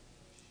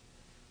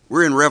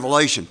We're in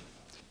Revelation,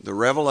 the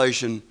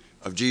revelation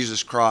of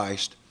Jesus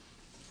Christ,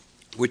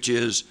 which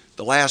is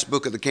the last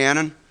book of the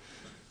canon,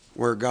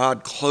 where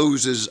God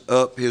closes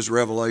up his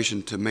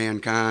revelation to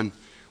mankind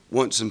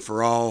once and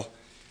for all,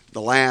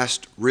 the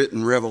last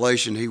written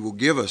revelation he will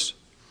give us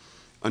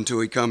until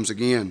he comes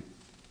again.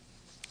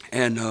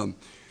 And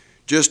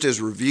just as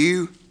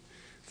review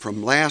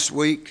from last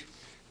week,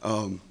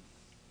 I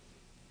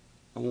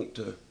want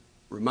to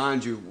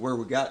remind you where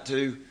we got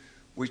to.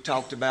 We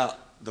talked about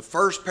the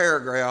first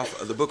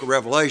paragraph of the book of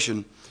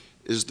Revelation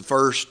is the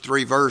first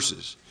three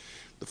verses.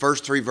 The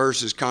first three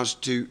verses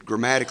constitute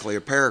grammatically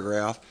a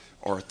paragraph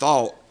or a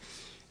thought,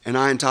 and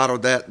I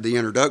entitled that the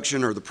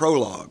introduction or the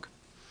prologue.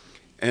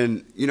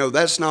 And,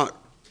 that's not,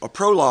 a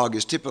prologue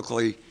is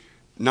typically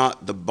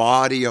not the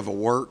body of a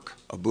work,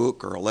 a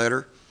book, or a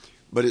letter,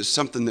 but it's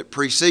something that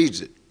precedes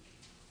it.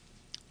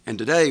 And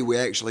today we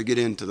actually get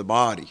into the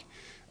body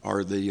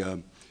or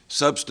the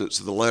substance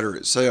of the letter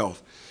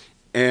itself.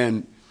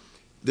 And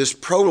this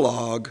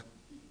prologue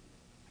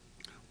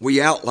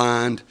we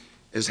outlined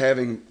as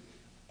having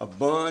a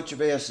bunch of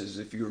S's,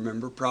 if you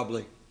remember.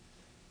 Probably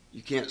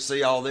you can't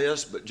see all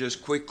this, but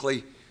just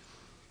quickly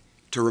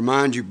to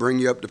remind you, bring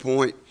you up to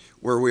point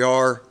where we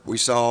are, we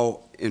saw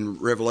in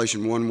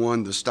Revelation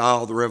 1:1 the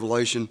style of the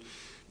revelation,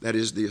 that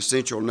is the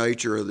essential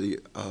nature of the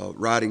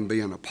writing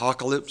being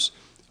apocalypse.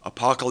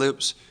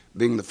 Apocalypse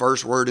being the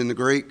first word in the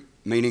Greek,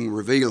 meaning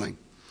revealing.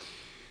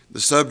 The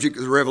subject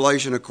of the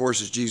revelation, of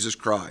course, is Jesus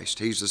Christ.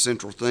 He's the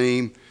central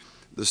theme,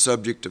 the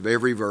subject of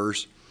every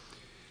verse.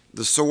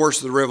 The source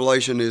of the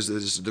revelation is that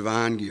it's a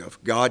divine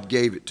gift. God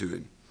gave it to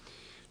him.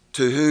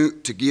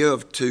 To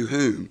give to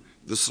whom?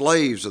 The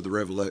slaves of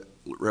the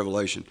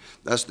revelation.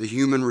 That's the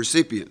human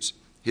recipients,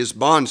 his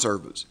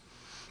bondservants.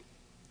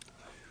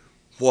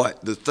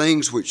 What? The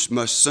things which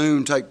must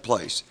soon take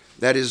place.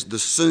 That is the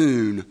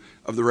soon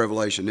of the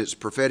revelation. It's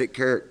prophetic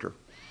character.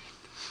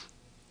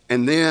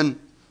 And then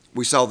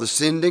we saw the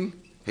sending.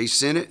 He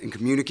sent it and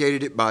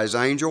communicated it by his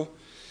angel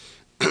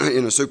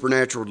in a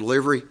supernatural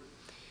delivery.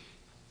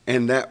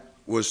 And that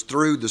was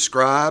through the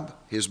scribe,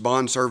 his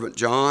bondservant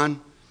John,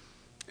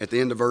 at the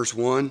end of verse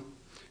 1,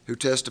 who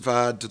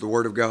testified to the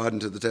word of God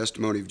and to the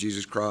testimony of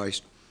Jesus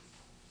Christ.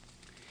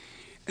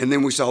 And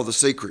then we saw the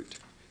secret.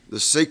 The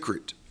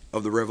secret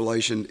of the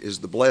revelation is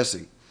the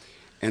blessing.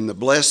 And the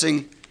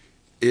blessing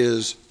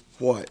is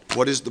what?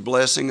 What is the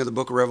blessing of the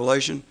book of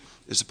Revelation?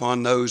 It's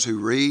upon those who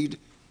read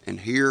and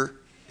hear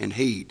and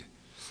heed.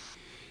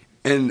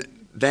 And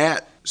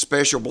that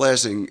special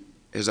blessing,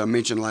 as I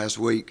mentioned last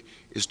week,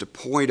 is to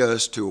point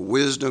us to a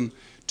wisdom,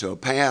 to a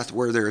path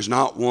where there is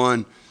not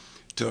one,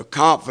 to a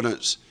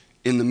confidence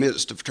in the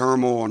midst of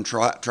turmoil and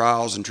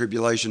trials and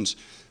tribulations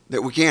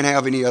that we can't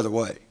have any other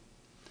way.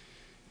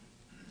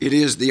 It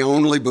is the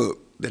only book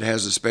that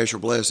has a special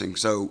blessing,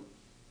 so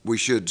we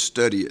should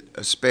study it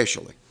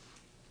especially.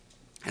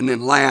 And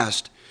then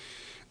last,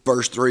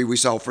 verse 3, we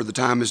saw, for the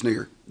time is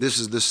near. This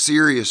is the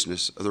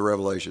seriousness of the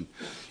revelation.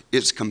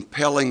 It's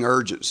compelling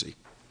urgency.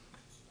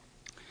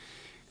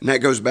 And that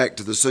goes back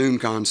to the soon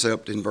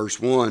concept in verse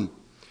 1.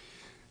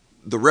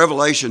 The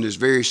revelation is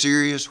very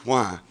serious.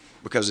 Why?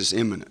 Because it's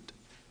imminent.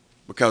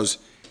 Because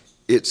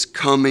it's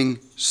coming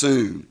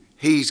soon.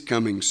 He's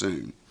coming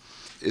soon.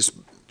 It's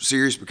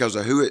serious because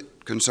of who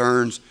it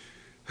concerns,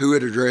 who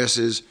it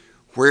addresses,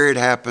 where it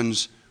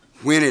happens,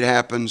 when it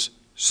happens,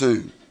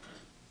 soon.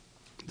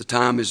 The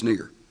time is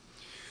near.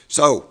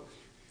 So,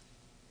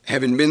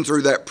 having been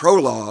through that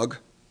prologue,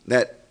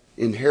 that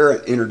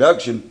inherent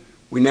introduction,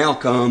 we now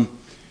come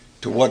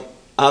to what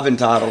I've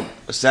entitled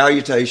a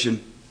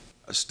salutation,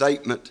 a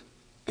statement,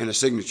 and a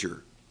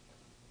signature.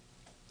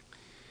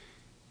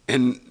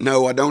 And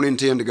no, I don't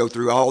intend to go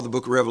through all the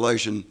book of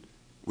Revelation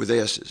with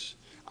S's.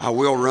 I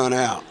will run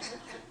out.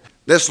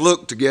 Let's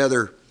look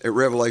together at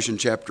Revelation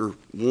chapter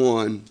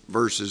 1,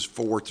 verses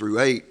 4 through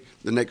 8.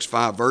 The next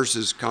 5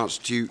 verses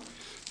constitute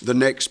the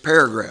next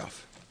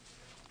paragraph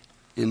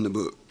in the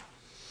book.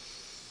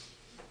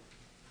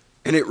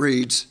 And it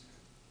reads,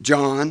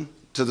 John,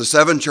 to the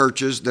 7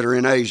 churches that are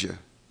in Asia,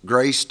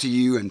 grace to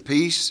you and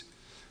peace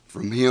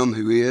from him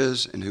who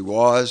is and who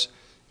was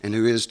and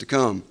who is to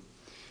come,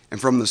 and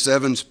from the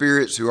 7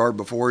 spirits who are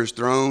before his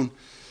throne,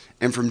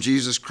 and from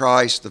Jesus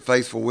Christ, the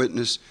faithful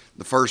witness,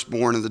 the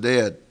firstborn of the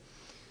dead,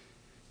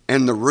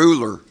 and the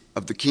ruler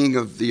of the kings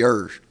of the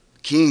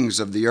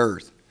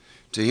earth,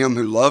 to him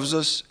who loves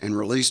us and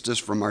released us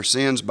from our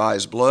sins by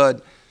his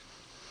blood,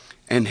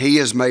 and he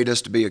has made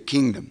us to be a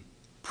kingdom,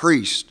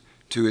 priest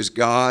to his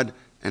God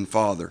and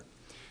Father.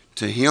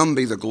 To him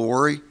be the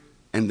glory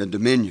and the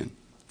dominion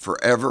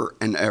forever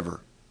and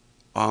ever.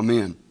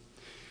 Amen.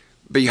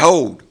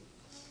 Behold,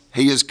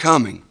 he is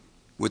coming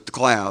with the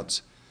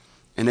clouds,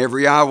 and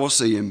every eye will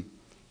see him,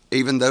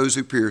 even those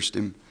who pierced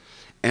him,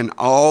 and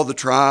all the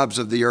tribes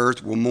of the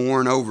earth will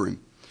mourn over him.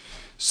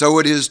 So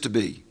it is to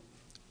be.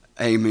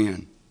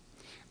 Amen.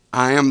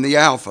 I am the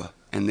Alpha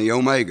and the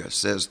Omega,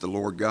 says the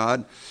Lord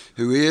God,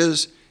 who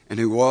is and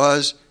who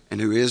was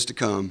and who is to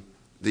come,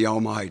 the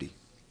Almighty.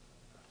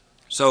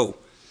 So,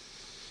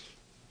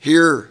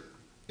 here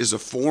is a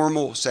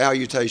formal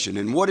salutation.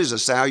 And what is a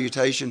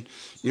salutation?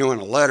 You know, in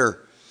a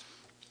letter,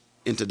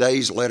 in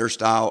today's letter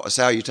style, a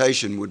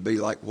salutation would be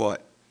like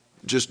what?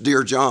 Just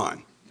Dear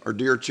John or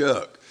Dear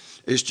Chuck.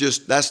 It's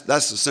just, that's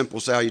a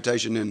simple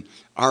salutation in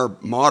our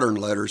modern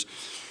letters.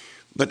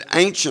 But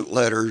ancient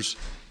letters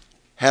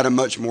had a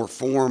much more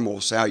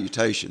formal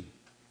salutation.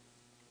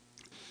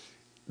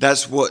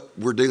 That's what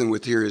we're dealing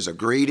with here is a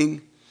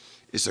greeting.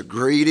 It's a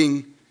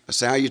greeting, a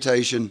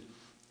salutation,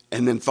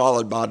 and then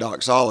followed by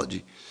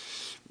doxology.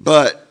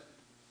 But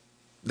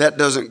that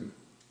doesn't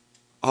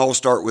all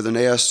start with an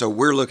S, so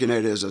we're looking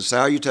at it as a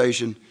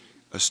salutation,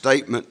 a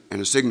statement,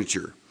 and a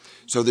signature.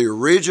 So the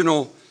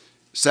original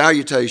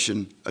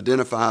salutation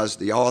identifies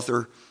the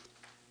author,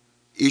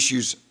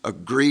 issues a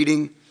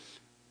greeting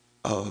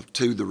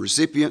to the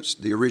recipients,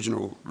 the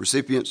original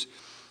recipients,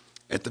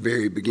 at the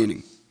very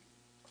beginning.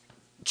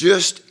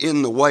 Just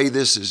in the way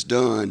this is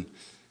done,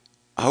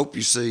 I hope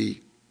you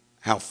see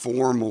how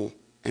formal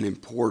and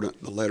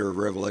important the letter of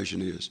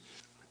Revelation is.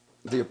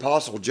 The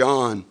Apostle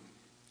John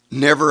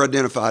never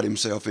identified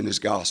himself in his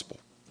gospel.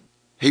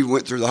 He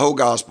went through the whole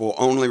gospel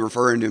only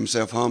referring to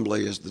himself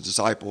humbly as the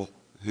disciple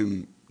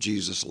whom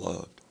Jesus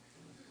loved.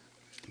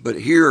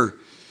 But here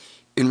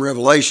in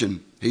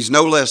Revelation, he's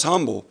no less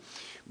humble,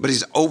 but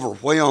he's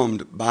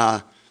overwhelmed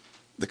by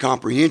the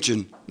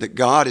comprehension that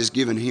God has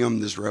given him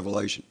this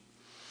revelation.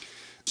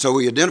 So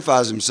he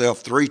identifies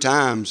himself 3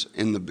 times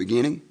in the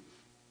beginning.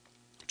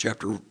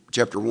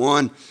 Chapter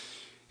 1,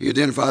 he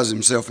identifies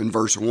himself in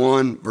verse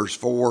 1, verse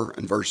 4,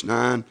 and verse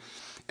 9.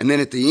 And then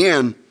at the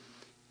end,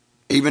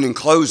 even in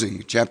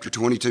closing, chapter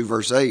 22,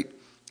 verse 8,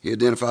 he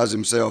identifies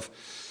himself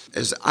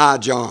as I,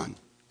 John,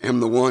 am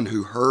the one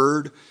who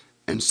heard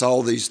and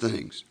saw these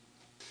things.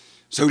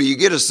 So do you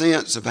get a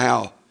sense of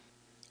how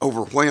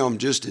overwhelmed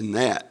just in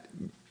that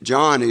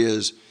John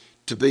is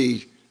to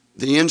be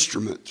the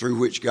instrument through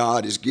which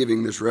God is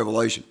giving this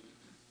revelation?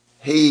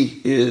 He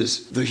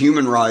is the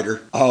human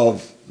writer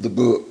of the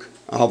book,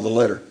 of the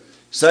letter.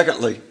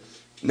 Secondly,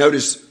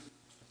 notice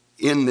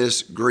in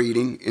this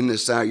greeting, in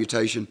this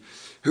salutation,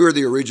 who are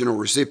the original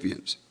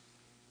recipients?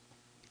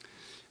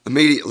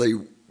 Immediately,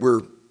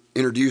 we're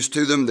introduced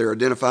to them. They're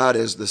identified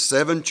as the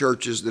 7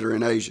 churches that are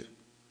in Asia.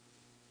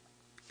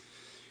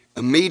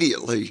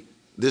 Immediately,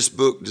 this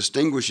book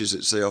distinguishes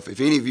itself. If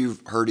any of you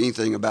have heard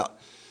anything about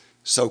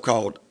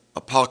so-called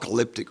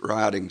apocalyptic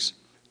writings,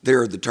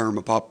 they're the term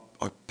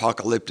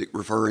apocalyptic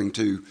referring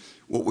to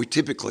what we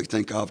typically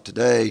think of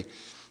today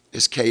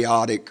as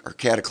chaotic or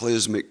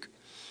cataclysmic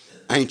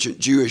ancient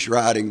Jewish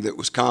writing that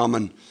was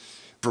common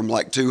from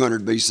like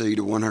 200 BC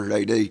to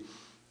 100 AD.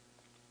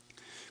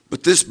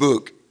 But this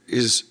book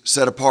is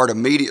set apart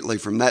immediately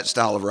from that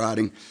style of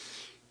writing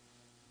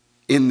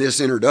in this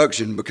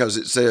introduction because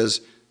it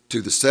says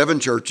to the 7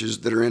 churches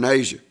that are in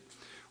Asia.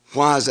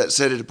 Why is that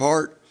set it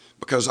apart?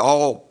 Because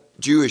all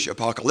Jewish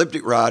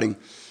apocalyptic writing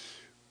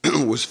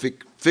was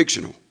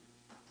fictional.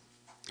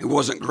 It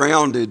wasn't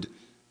grounded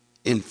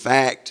in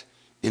fact,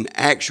 in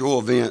actual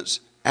events,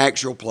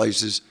 actual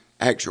places,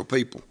 actual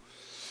people.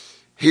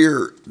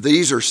 Here,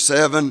 these are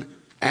 7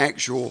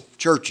 actual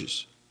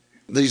churches.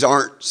 These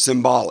aren't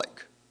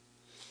symbolic.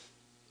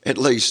 At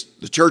least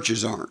the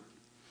churches aren't.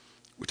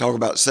 We'll talk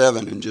about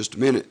 7 in just a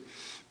minute.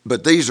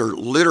 But these are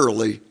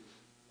literally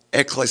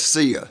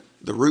ecclesia.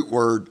 The root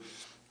word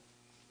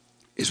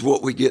is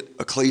what we get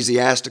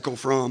ecclesiastical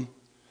from.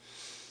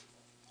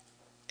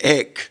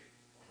 Ek,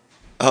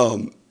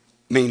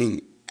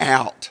 meaning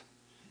out,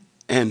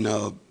 and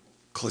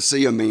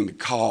klesia meaning to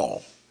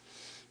call.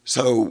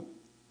 So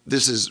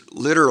this is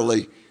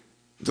literally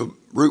the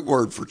root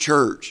word for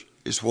church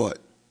is what?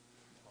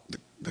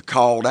 The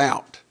called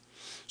out.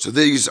 So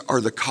these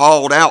are the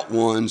called out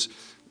ones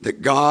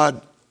that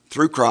God,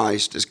 through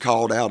Christ, has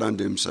called out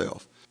unto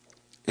himself.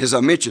 As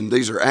I mentioned,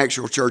 these are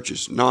actual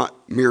churches,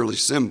 not merely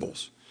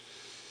symbols.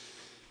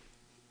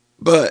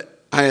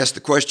 But I asked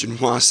the question,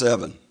 why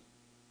 7?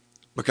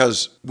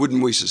 Because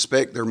wouldn't we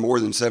suspect there are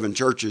more than 7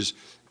 churches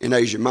in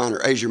Asia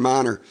Minor? Asia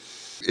Minor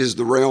is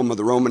the realm of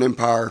the Roman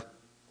Empire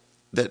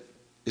that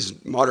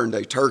is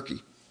modern-day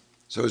Turkey.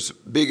 So it's a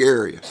big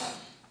area.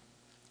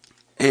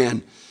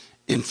 And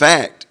in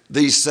fact,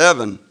 these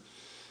 7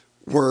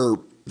 were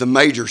the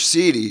major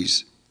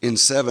cities in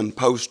 7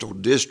 postal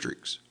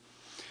districts.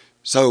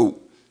 So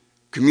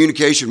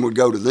communication would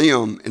go to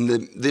them and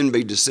then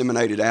be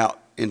disseminated out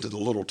into the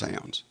little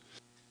towns.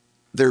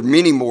 There are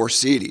many more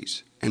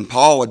cities, and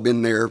Paul had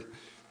been there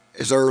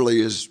as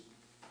early as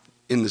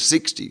in the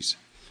 60s.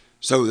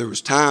 So there was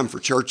time for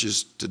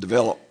churches to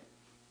develop.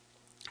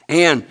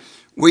 And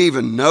we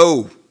even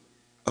know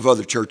of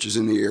other churches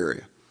in the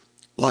area.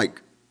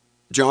 Like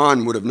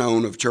John would have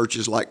known of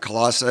churches like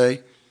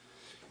Colossae,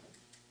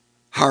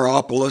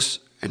 Hierapolis,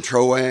 and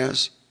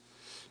Troas.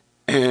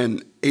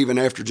 And even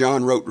after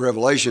John wrote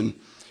Revelation,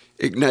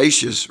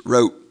 Ignatius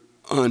wrote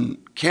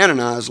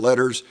uncanonized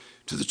letters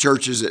to the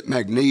churches at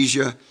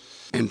Magnesia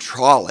and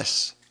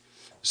Tralles.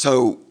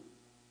 So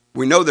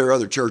we know there are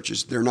other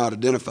churches. They're not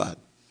identified.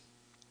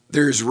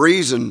 There's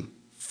reason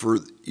for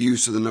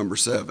use of the number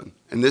 7.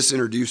 And this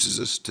introduces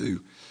us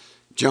to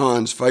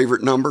John's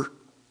favorite number.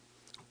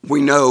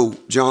 We know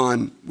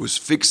John was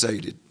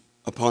fixated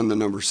upon the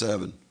number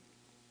 7.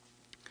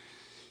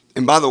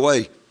 And by the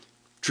way,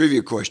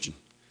 trivia question.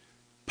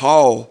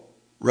 Paul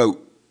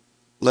wrote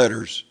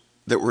letters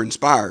that were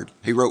inspired.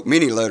 He wrote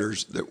many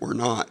letters that were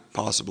not,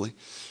 possibly.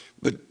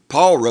 But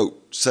Paul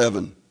wrote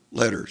 7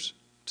 letters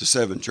to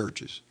 7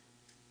 churches.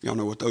 Y'all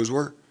know what those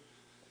were?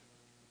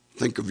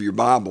 Think of your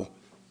Bible.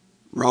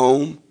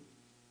 Rome,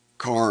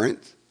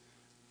 Corinth,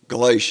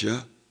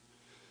 Galatia,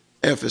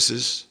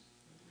 Ephesus,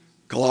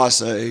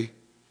 Colossae,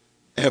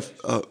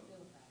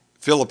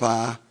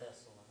 Philippi,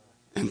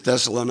 and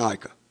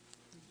Thessalonica.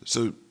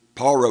 So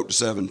Paul wrote to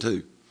 7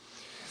 too.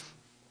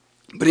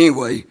 But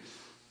anyway,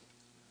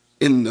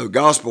 in the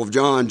Gospel of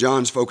John,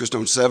 John's focused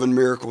on 7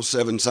 miracles,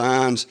 7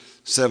 signs,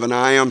 7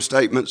 I am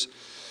statements.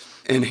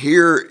 And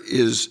here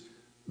is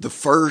the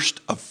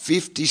first of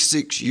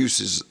 56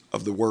 uses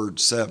of the word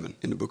 7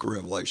 in the book of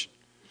Revelation.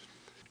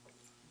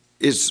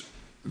 It's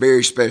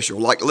very special.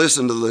 Like,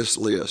 listen to this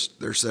list.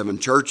 There's 7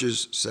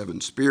 churches, 7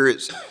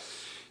 spirits,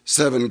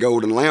 7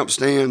 golden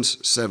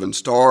lampstands, 7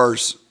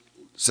 stars,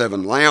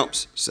 7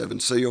 lamps, 7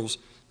 seals,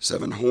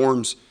 7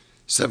 horns,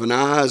 7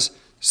 eyes,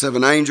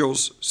 7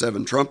 angels,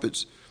 7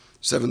 trumpets,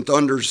 7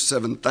 thunders,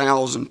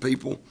 7,000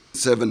 people,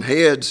 7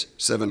 heads,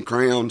 7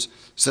 crowns,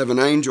 7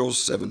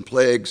 angels, 7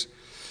 plagues,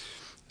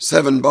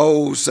 7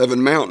 bowls,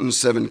 7 mountains,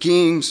 7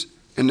 kings,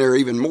 and there are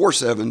even more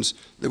 7s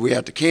that we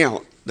have to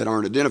count that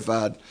aren't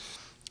identified.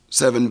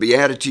 7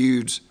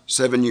 beatitudes,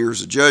 7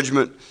 years of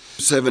judgment,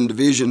 7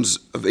 divisions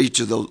of each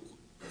of the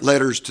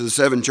letters to the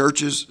 7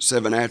 churches,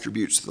 7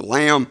 attributes to the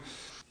Lamb.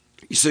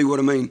 You see what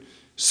I mean?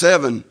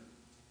 7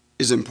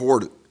 is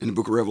important in the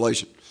book of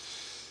Revelation.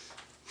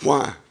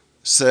 Why?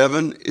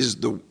 7 is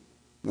the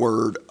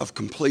word of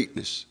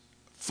completeness,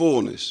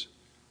 fullness,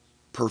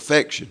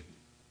 perfection.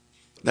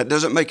 That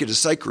doesn't make it a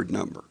sacred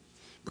number,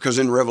 because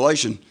in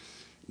Revelation,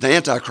 the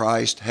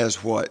Antichrist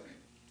has what?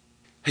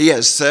 He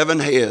has 7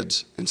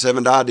 heads and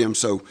 7 diadems,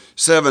 so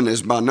 7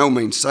 is by no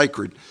means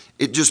sacred.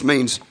 It just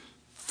means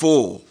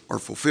full or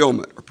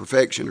fulfillment or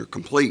perfection or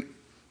complete.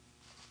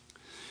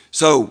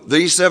 So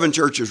these 7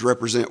 churches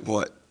represent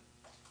what?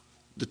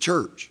 The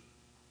church.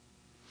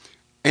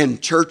 And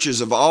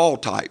churches of all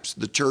types,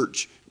 the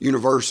church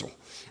universal,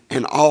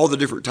 and all the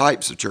different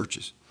types of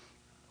churches.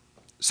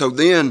 So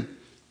then,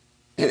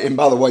 and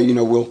by the way,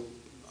 we'll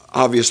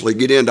obviously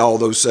get into all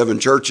those 7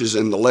 churches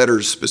and the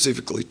letters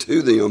specifically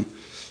to them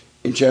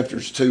in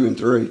chapters 2 and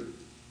 3.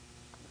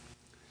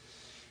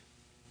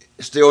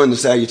 Still in the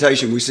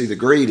salutation, we see the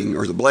greeting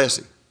or the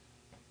blessing.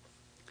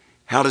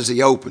 How does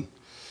he open?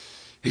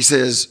 He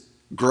says,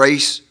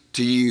 grace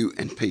to you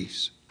and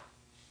peace.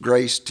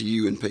 Grace to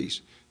you and peace.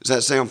 Does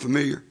that sound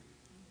familiar?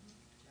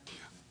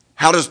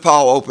 How does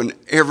Paul open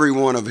every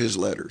one of his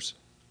letters?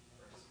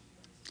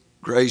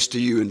 Grace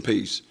to you and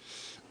peace.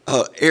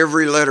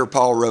 Every letter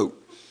Paul wrote,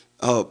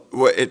 the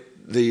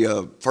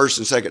 1st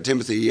and 2nd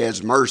Timothy, he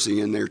adds mercy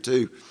in there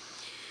too.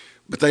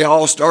 But they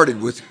all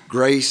started with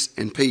grace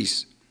and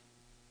peace.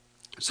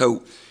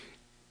 So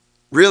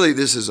really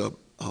this is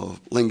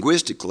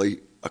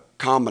linguistically a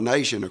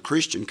combination, a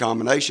Christian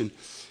combination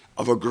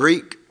of a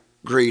Greek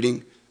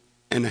greeting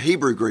and a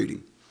Hebrew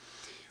greeting.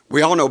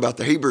 We all know about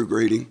the Hebrew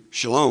greeting,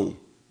 shalom,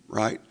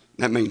 right?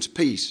 That means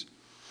peace.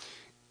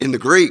 In the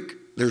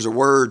Greek, there's a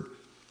word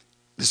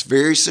that's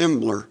very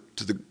similar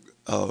to the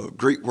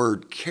Greek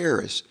word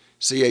charis,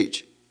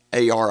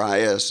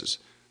 C-H-A-R-I-S is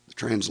the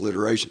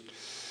transliteration.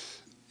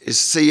 Is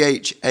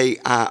C-H-A-I-R-E,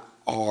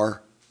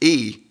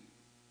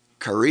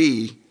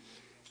 kari,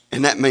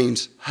 and that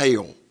means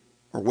hail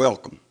or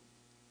welcome.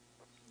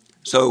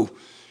 So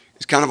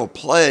it's kind of a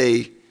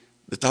play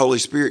that the Holy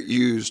Spirit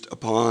used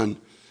upon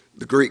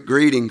the Greek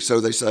greeting.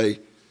 So they say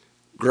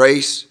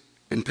grace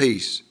and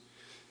peace,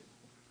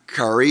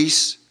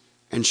 charis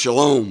and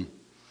shalom,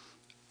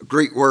 a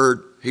Greek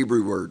word,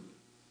 Hebrew word.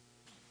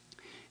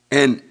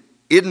 And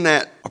isn't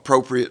that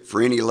appropriate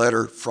for any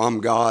letter from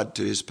God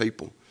to his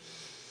people?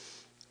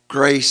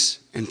 Grace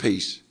and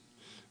peace.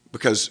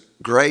 Because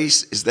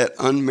grace is that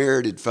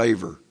unmerited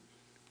favor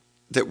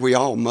that we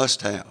all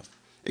must have.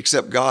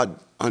 Except God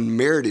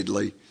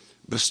unmeritedly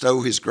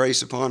bestow his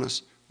grace upon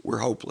us, we're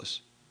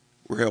hopeless.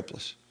 We're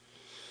helpless.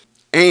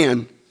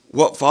 And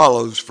what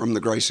follows from the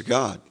grace of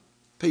God?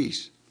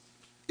 Peace.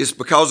 It's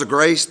because of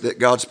grace that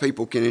God's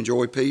people can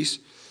enjoy peace.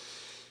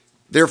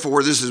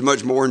 Therefore, this is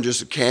much more than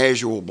just a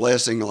casual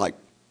blessing like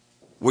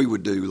we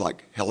would do,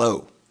 like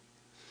hello.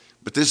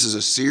 But this is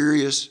a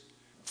serious,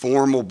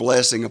 formal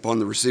blessing upon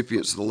the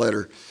recipients of the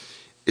letter.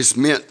 It's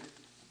meant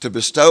to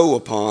bestow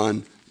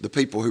upon the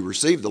people who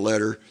receive the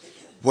letter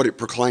what it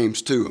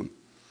proclaims to them.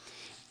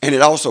 And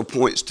it also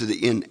points to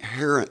the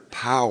inherent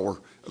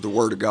power of the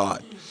Word of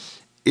God.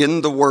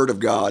 In the Word of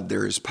God,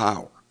 there is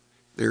power,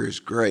 there is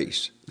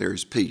grace, there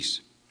is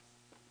peace.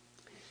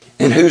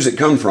 And who's it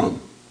come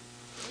from?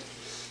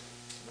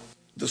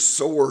 The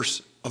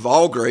source of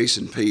all grace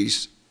and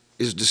peace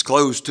is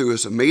disclosed to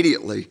us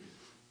immediately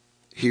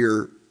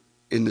here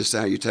in this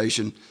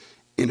salutation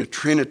in a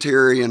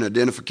Trinitarian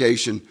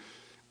identification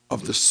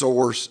of the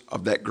source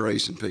of that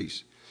grace and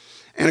peace.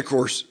 And of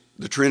course,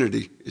 the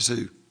Trinity is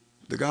who?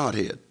 The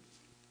Godhead.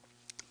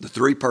 The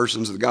three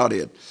persons of the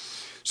Godhead.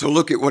 So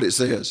look at what it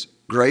says.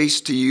 Grace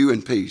to you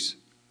and peace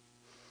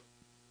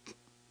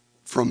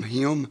from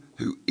him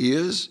who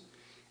is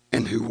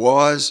and who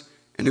was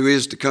and who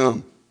is to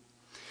come.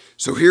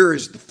 So here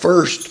is the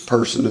first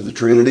person of the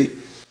Trinity,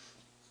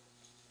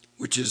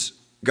 which is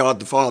God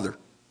the Father.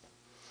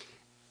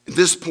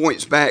 This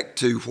points back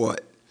to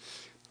what?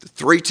 The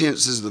three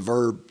tenses of the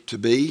verb to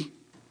be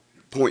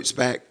points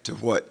back to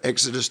what?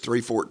 Exodus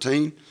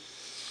 3:14.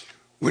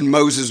 When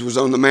Moses was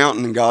on the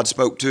mountain and God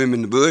spoke to him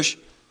in the bush,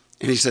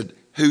 and he said,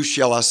 who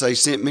shall I say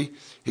sent me?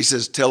 He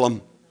says, tell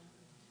him,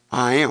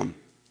 I am.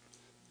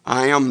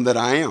 I am that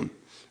I am.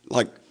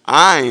 Like,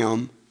 I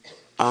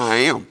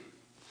am.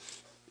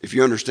 If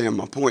you understand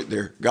my point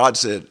there, God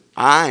said,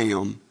 I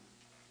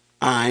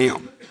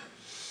am.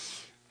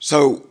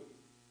 So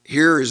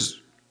here is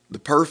the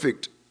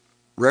perfect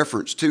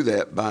reference to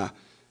that by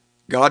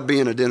God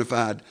being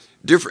identified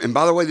different. And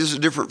by the way, this is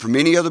different from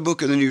any other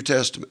book of the New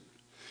Testament.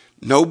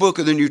 No book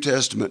of the New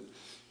Testament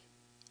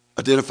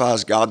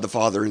identifies God the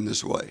Father in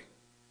this way.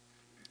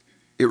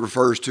 It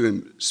refers to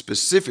him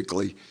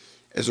specifically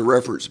as a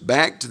reference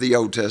back to the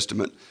Old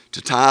Testament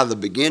to tie the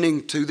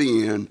beginning to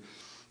the end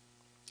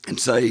and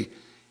say,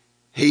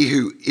 he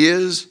who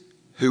is,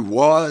 who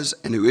was,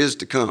 and who is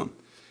to come,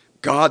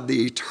 God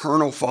the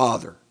eternal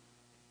Father,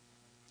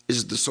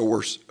 is the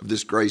source of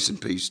this grace and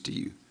peace to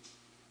you.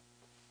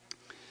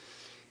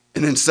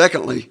 And then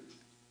secondly,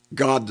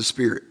 God the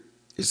Spirit.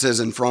 It says,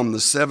 and from the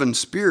seven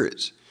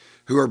spirits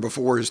who are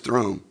before his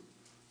throne.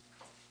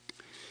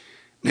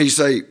 Now you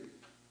say,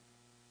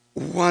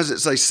 why does it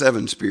say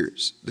seven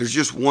spirits? There's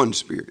just one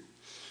spirit.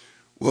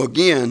 Well,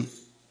 again,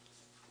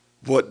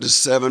 what does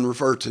seven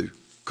refer to?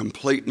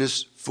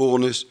 Completeness,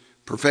 fullness,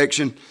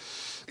 perfection.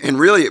 And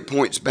really it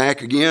points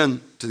back again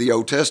to the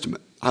Old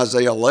Testament.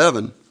 Isaiah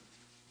 11,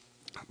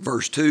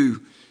 verse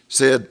 2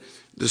 said,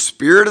 the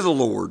Spirit of the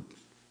Lord,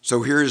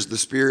 so here is the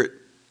Spirit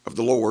of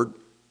the Lord,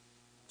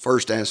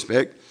 first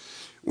aspect,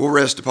 will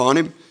rest upon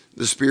him,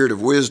 the Spirit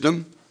of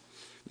wisdom,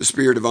 the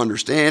Spirit of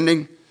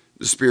understanding,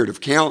 the Spirit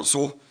of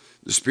counsel,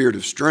 the Spirit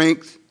of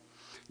strength,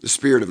 the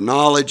Spirit of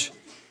knowledge,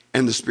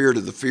 and the Spirit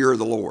of the fear of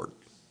the Lord.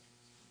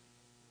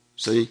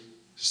 See,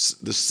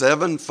 the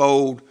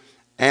sevenfold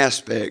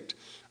aspect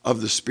of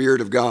the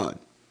Spirit of God.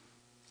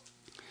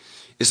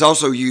 It's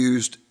also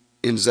used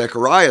in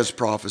Zechariah's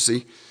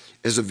prophecy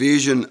as a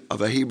vision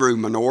of a Hebrew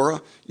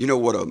menorah. You know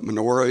what a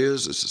menorah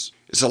is?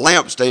 It's a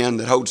lampstand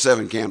that holds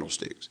 7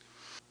 candlesticks.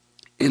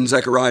 In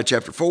Zechariah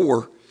chapter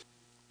 4,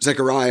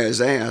 Zechariah is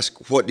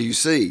asked, what do you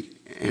see?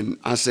 And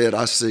I said,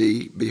 I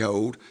see,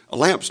 behold, a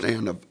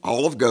lampstand of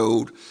all of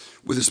gold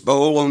with this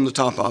bowl on the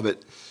top of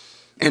it,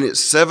 and it's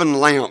 7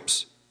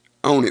 lamps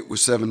on it with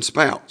 7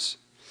 spouts.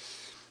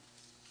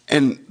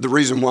 And the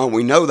reason why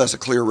we know that's a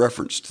clear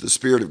reference to the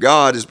Spirit of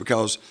God is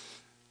because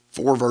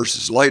 4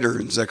 verses later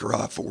in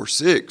Zechariah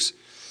 4:6,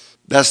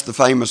 that's the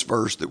famous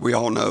verse that we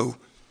all know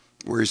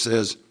where he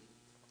says,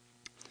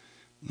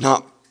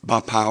 not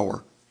by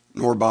power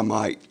nor by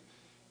might,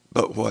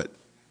 but what?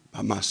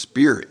 By my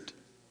Spirit,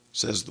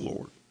 says the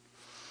Lord.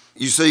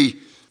 You see,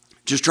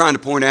 just trying to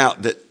point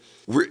out that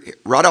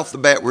right off the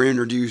bat, we're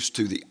introduced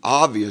to the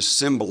obvious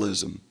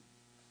symbolism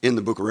in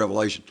the book of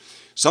Revelation.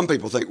 Some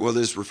people think, well,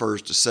 this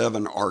refers to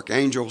 7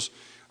 archangels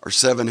or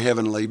 7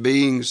 heavenly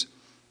beings.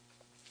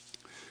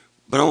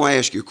 But I want to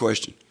ask you a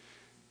question.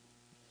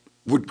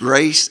 Would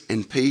grace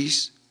and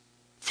peace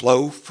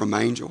flow from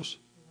angels?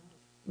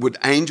 Would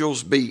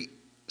angels be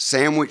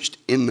sandwiched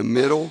in the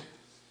middle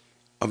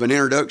of an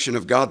introduction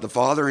of God the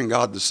Father and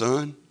God the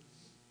Son?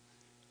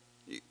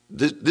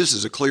 This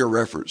is a clear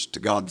reference to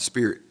God the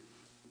Spirit.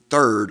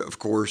 Third, of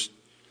course,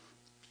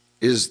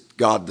 is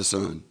God the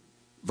Son.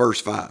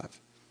 Verse 5.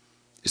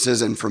 It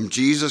says, and from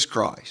Jesus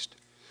Christ,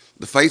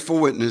 the faithful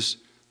witness,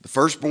 the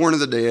firstborn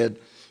of the dead,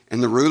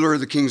 and the ruler of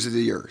the kings of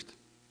the earth.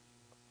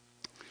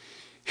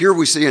 Here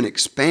we see an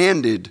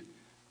expanded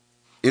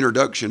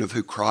introduction of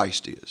who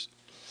Christ is.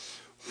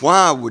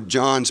 Why would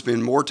John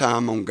spend more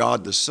time on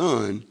God the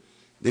Son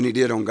than he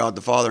did on God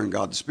the Father and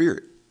God the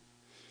Spirit?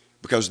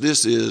 Because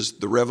this is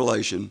the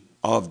revelation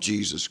of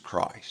Jesus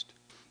Christ.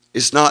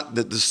 It's not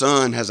that the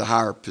Son has a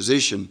higher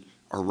position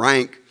or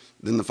rank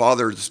than the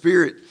Father or the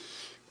Spirit,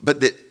 but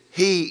that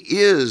he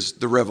is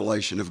the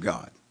revelation of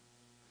God.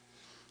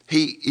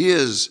 He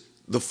is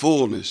the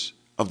fullness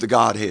of the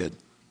Godhead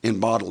in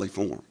bodily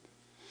form.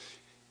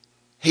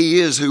 He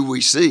is who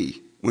we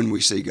see when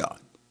we see God.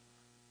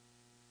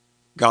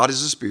 God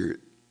is a spirit.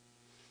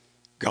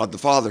 God the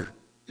Father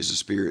is a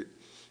spirit.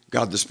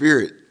 God the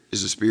Spirit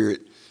is a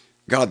spirit.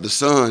 God the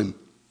Son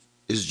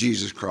is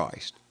Jesus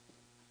Christ.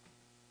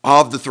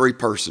 Of the 3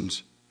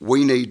 persons,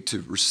 we need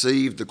to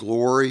receive the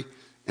glory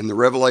and the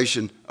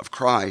revelation of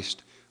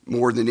Christ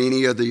more than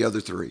any of the other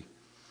 3.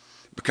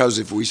 Because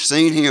if we've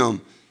seen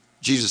him,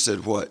 Jesus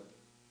said what?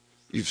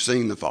 You've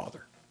seen the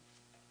Father.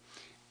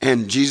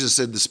 And Jesus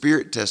said the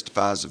Spirit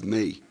testifies of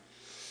me.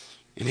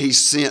 And he's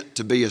sent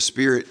to be a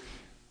spirit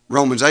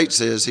Romans 8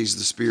 says he's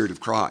the Spirit of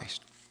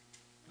Christ.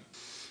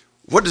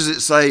 What does it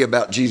say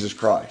about Jesus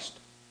Christ?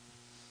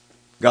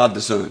 God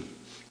the Son.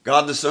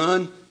 God the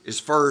Son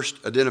is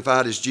first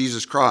identified as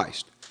Jesus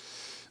Christ.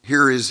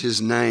 Here is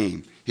his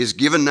name. His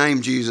given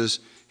name, Jesus,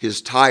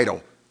 his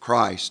title,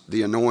 Christ,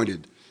 the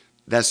Anointed.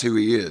 That's who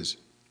he is.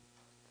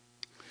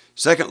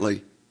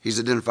 Secondly,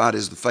 he's identified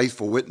as the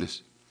faithful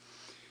witness.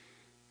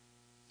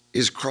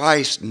 Is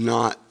Christ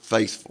not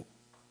faithful?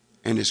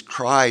 And is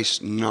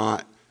Christ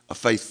not a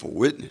faithful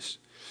witness?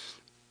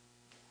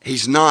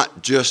 He's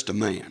not just a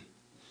man.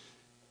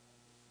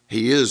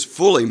 He is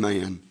fully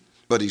man,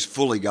 but he's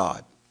fully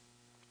God.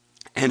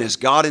 And as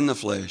God in the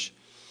flesh,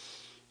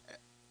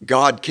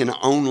 God can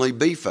only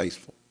be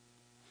faithful.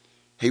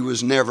 He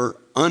was never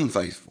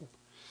unfaithful.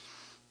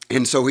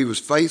 And so he was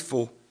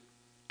faithful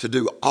to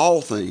do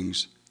all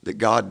things that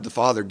God the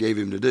Father gave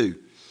him to do.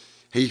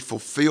 He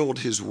fulfilled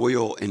his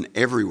will in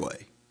every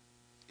way,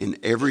 in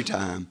every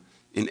time,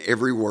 in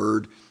every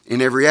word,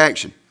 in every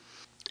action.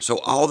 So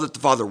all that the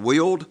Father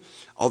willed,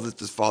 all that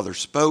the Father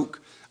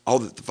spoke, all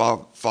that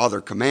the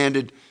Father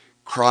commanded,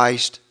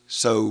 Christ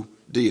so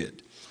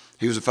did.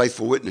 He was a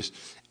faithful witness.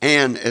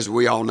 And as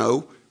we all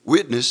know,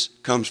 witness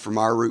comes from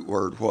our root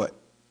word, what?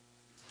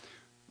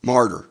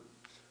 Martyr.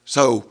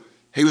 So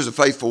he was a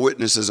faithful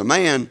witness as a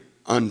man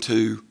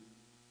unto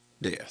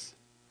death.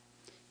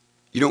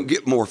 You don't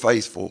get more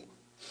faithful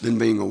than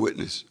being a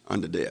witness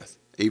unto death,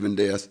 even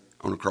death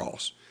on a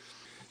cross.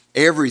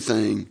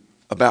 Everything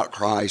about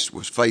Christ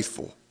was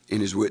faithful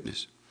in his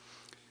witness.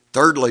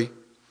 Thirdly,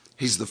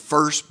 he's the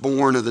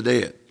firstborn of the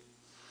dead.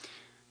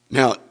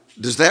 Now,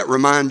 does that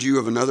remind you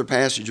of another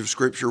passage of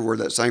Scripture where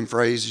that same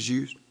phrase is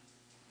used?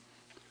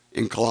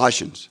 In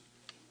Colossians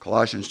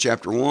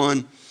chapter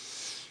 1,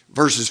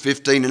 verses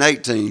 15 and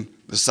 18,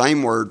 the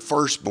same word,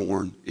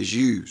 firstborn, is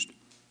used.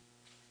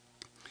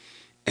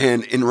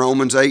 And in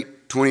Romans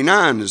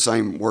 8:29, the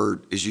same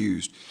word is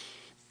used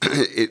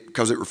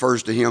because it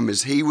refers to him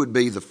as he would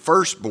be the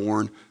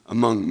firstborn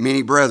among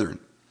many brethren.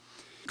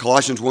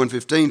 Colossians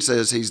 1:15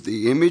 says he's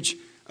the image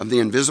of the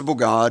invisible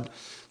God,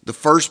 the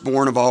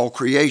firstborn of all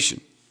creation.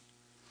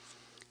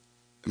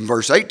 And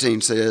verse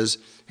 18 says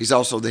he's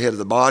also the head of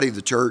the body,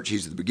 the church.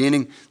 He's the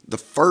beginning, the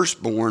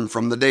firstborn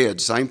from the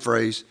dead. Same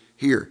phrase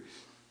here.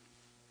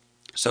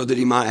 So that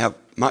he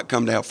might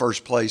come to have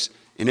first place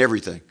in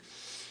everything.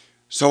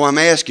 So I'm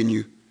asking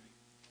you,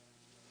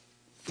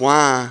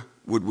 why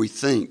would we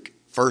think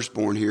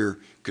firstborn here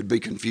could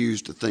be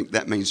confused to think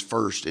that means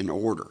first in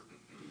order?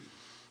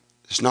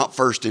 It's not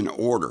first in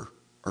order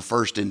or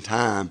first in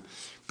time,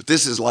 but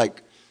this is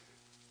like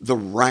the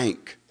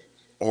rank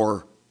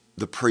or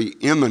the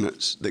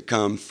preeminence that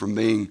comes from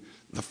being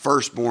the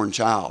firstborn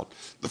child.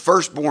 The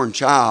firstborn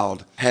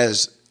child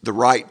has the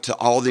right to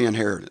all the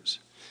inheritance.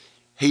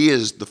 He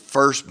is the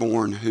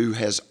firstborn who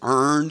has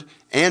earned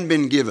and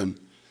been given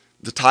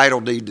the title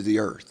deed to the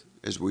earth,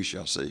 as we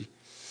shall see.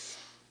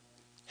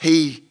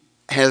 He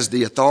has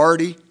the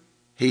authority,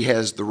 he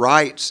has the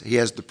rights, he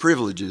has the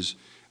privileges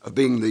of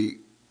being the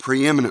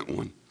preeminent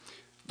one.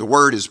 The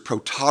word is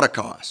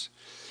prototokos,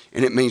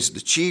 and it means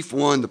the chief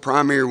one, the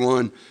primary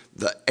one,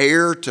 the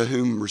heir to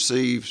whom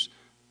receives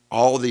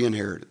all the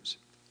inheritance.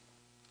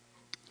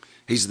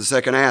 He's the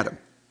second Adam.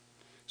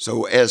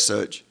 So as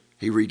such,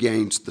 he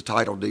regains the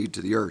title deed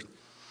to the earth.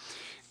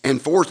 And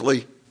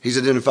fourthly, he's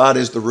identified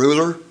as the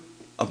ruler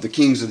of the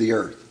kings of the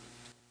earth.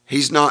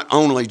 He's not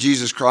only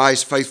Jesus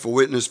Christ, faithful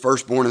witness,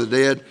 firstborn of the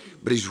dead,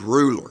 but he's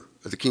ruler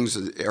of the kings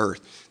of the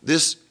earth.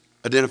 This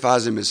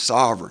identifies him as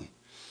sovereign,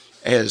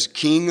 as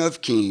King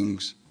of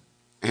kings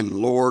and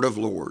Lord of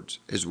lords,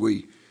 as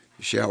we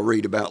shall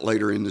read about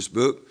later in this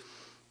book.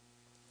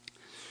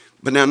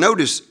 But now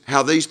notice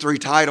how these three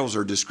titles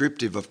are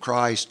descriptive of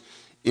Christ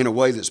in a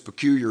way that's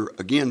peculiar,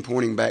 again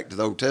pointing back to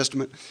the Old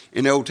Testament.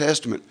 In the Old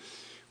Testament,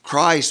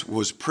 Christ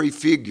was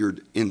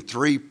prefigured in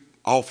three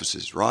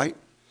offices, right?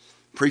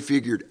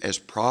 Prefigured as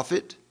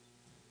prophet,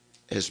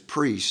 as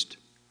priest,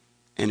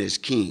 and as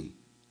king.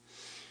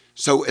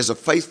 So as a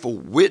faithful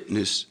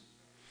witness,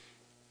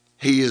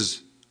 he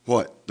is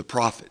what? The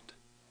prophet.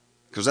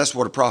 Because that's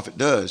what a prophet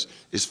does,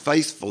 is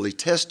faithfully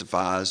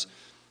testifies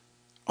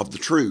of the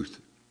truth.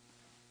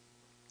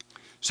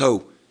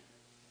 So,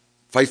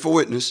 faithful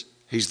witness,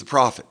 he's the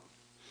prophet.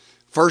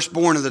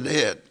 Firstborn of the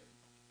dead,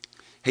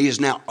 he has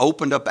now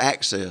opened up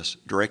access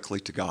directly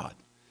to God.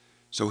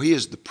 So he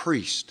is the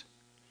priest.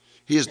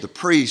 He is the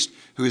priest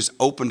who has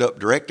opened up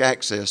direct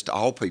access to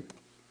all people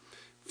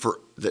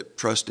that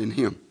trust in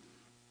him.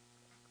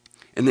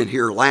 And then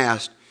here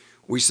last,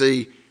 we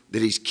see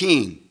that he's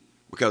king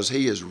because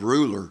he is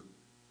ruler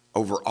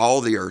over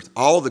all the earth,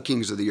 all the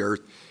kings of the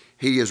earth.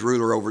 He is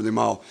ruler over them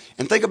all.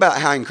 And think about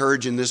how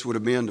encouraging this would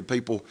have been to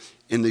people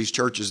in these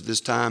churches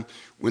this time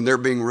when they're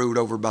being ruled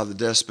over by the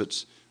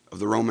despots of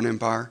the Roman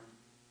Empire,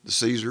 the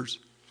Caesars.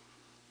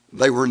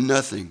 They were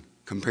nothing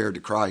compared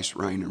to Christ's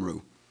reign and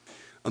rule.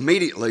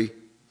 Immediately,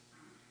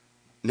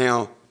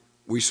 now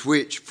we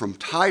switch from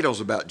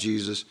titles about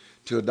Jesus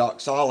to a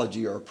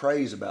doxology or a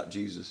praise about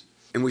Jesus.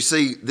 And we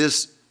see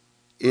this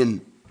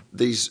in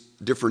these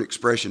different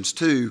expressions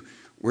too,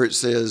 where it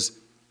says,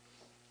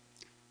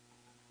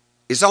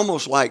 it's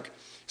almost like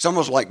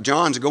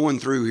John's going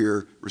through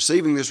here,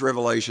 receiving this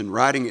revelation,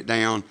 writing it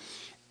down,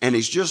 and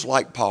he's just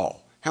like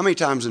Paul. How many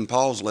times in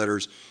Paul's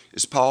letters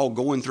is Paul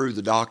going through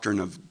the doctrine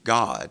of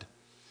God,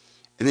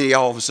 and then he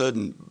all of a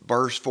sudden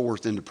bursts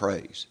forth into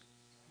praise?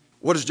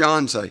 What does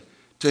John say?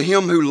 To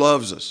him who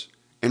loves us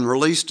and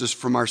released us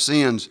from our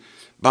sins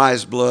by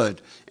his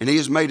blood, and he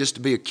has made us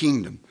to be a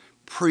kingdom,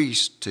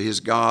 priest to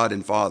his God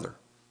and Father.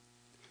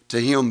 To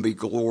him be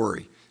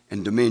glory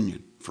and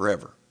dominion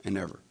forever and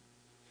ever.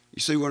 You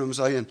see what I'm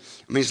saying?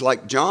 I mean, it's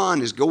like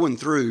John is going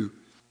through,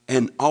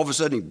 and all of a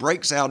sudden he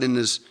breaks out in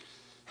this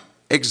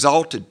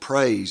exalted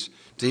praise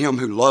to him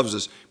who loves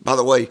us. By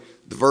the way,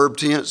 the verb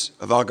tense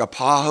of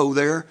agapao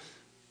there,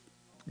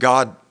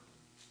 God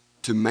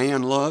to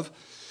man love,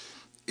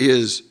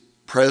 is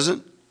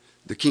present.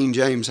 The King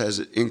James has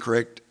it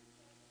incorrect.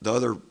 The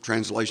other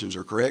translations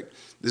are correct.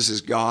 This is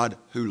God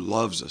who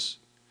loves us.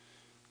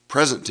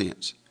 Present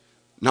tense.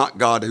 Not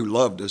God who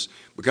loved us,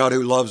 but God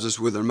who loves us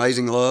with an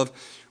amazing love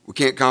we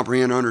can't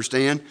comprehend or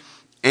understand.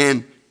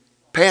 And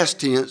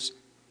past tense,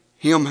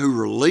 him who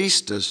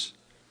released us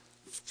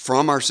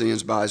from our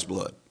sins by his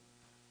blood.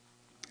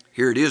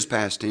 Here it is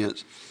past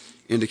tense,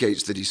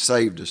 indicates that he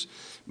saved us.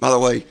 By the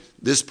way,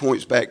 this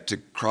points back to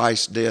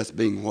Christ's death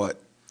being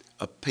what?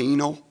 A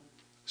penal,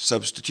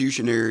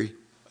 substitutionary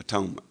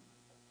atonement.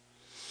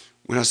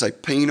 When I say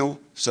penal,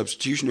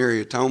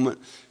 substitutionary atonement,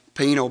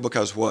 penal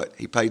because what?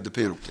 He paid the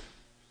penalty.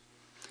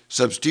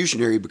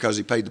 Substitutionary because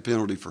he paid the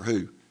penalty for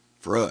who?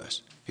 For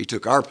us. He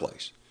took our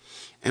place.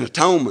 And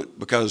atonement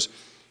because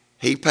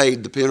he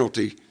paid the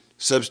penalty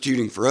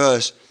substituting for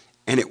us,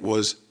 and it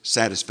was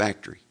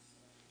satisfactory.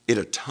 It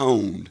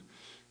atoned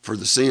for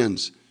the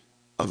sins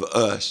of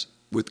us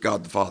with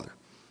God the Father.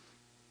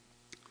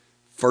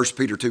 1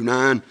 Peter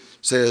 2:9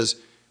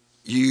 says,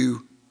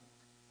 you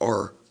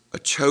are a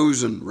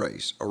chosen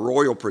race, a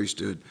royal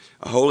priesthood,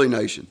 a holy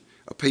nation,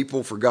 a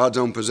people for God's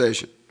own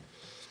possession.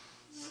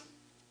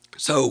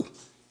 So,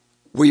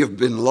 we have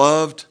been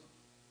loved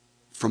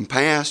from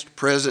past,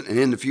 present, and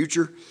in the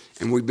future,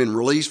 and we've been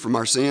released from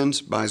our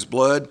sins by his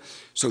blood.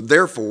 So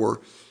therefore,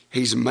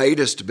 he's made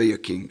us to be a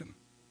kingdom.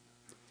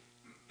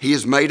 He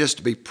has made us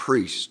to be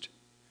priests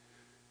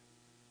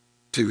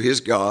to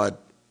his God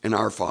and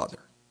our Father.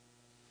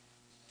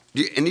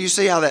 And do you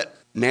see how that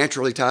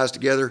naturally ties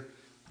together?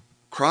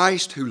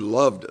 Christ who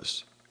loved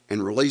us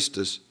and released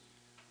us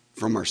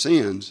from our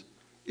sins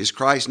is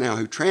Christ now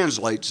who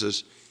translates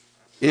us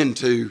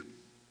into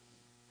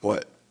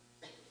what?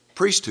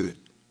 Priesthood.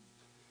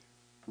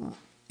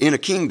 In a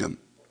kingdom.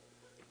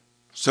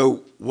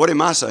 So what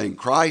am I saying?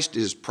 Christ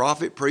is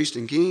prophet, priest,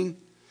 and king.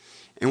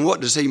 And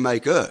what does he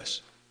make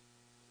us?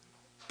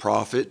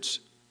 Prophets,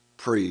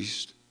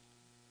 priests,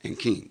 and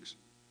kings.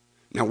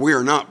 Now we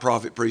are not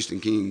prophet, priest,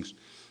 and kings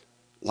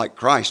like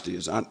Christ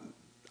is.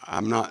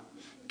 I'm not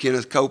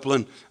Kenneth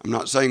Copeland. I'm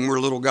not saying we're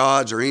little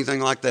gods or anything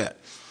like that.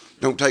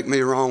 Don't take me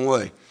the wrong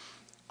way.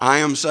 I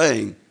am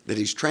saying that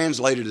he's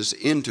translated us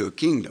into a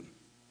kingdom.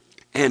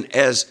 And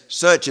as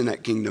such in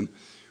that kingdom,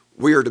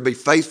 we are to be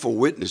faithful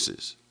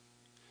witnesses.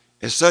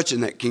 As such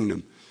in that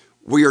kingdom,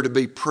 we are to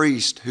be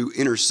priests who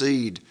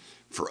intercede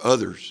for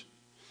others.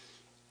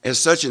 As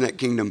such in that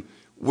kingdom,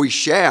 we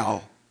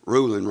shall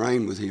rule and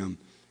reign with him,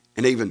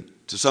 and even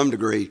to some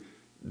degree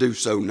do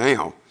so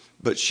now,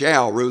 but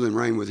shall rule and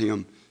reign with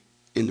him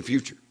in the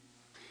future.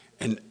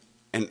 And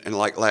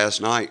like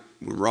last night,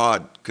 when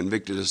Rod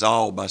convicted us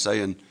all by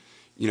saying,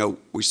 you know,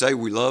 we say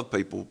we love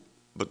people,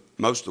 but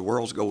most of the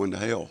world's going to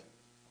hell,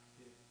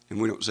 and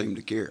we don't seem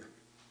to care.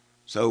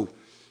 So,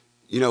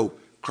 you know,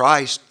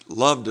 Christ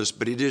loved us,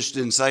 but he just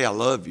didn't say, I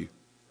love you.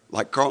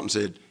 Like Carlton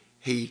said,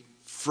 he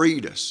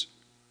freed us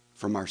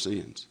from our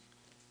sins.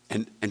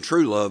 And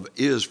true love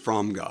is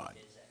from God.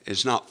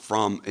 It's not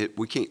from it.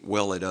 We can't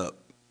well it up.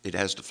 It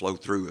has to flow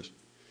through us.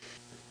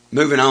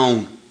 Moving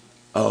on,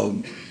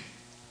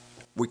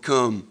 we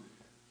come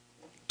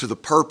to the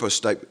purpose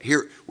statement.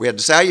 Here we had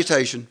the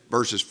salutation,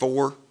 verses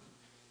 4,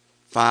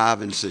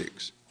 5, and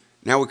 6.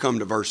 Now we come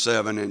to verse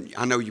 7, and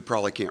I know you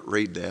probably can't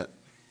read that.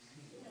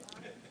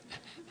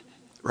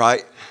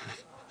 Right?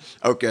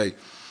 Okay.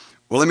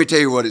 Well, let me tell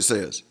you what it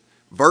says.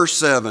 Verse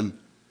 7.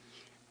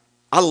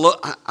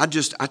 I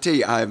tell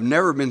you, I have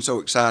never been so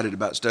excited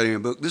about studying a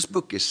book. This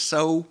book is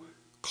so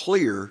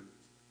clear,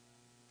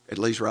 at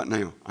least right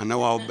now. I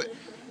know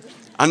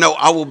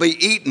I will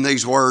be eating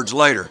these words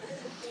later.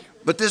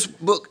 But this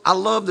book, I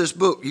love this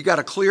book. You got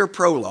a clear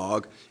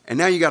prologue, and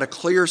now you got a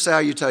clear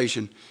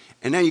salutation,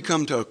 and now you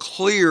come to a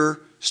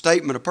clear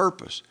statement of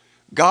purpose.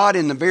 God,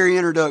 in the very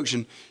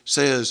introduction,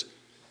 says,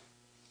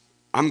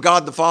 I'm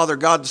God the Father,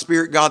 God the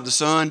Spirit, God the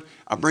Son.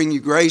 I bring you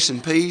grace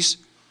and peace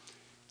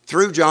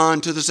through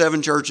John to the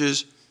 7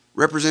 churches,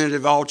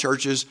 representative of all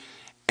churches,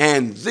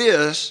 and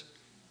this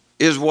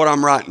is what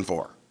I'm writing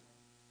for.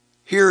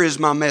 Here is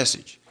my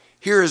message.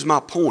 Here is my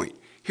point.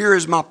 Here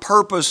is my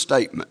purpose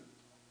statement.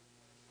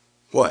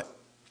 What?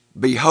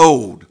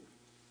 Behold.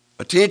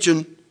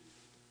 Attention.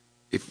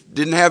 If you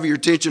didn't have your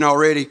attention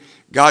already,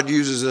 God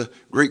uses a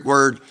Greek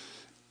word,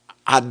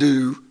 I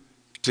do,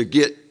 to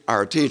get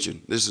our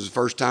attention. This is the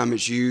first time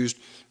it's used,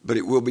 but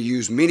it will be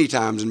used many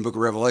times in the book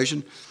of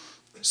Revelation.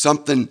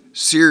 Something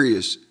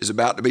serious is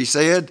about to be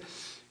said.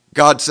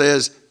 God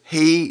says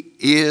he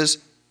is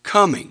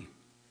coming.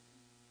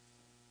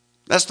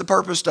 That's the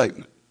purpose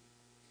statement.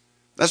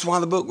 That's why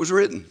the book was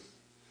written.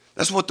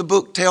 That's what the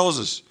book tells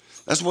us.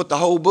 That's what the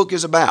whole book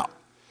is about.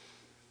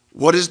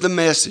 What is the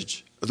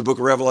message of the book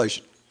of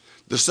Revelation?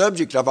 The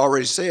subject, I've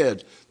already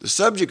said, the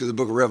subject of the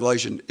book of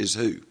Revelation is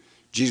who?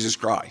 Jesus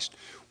Christ.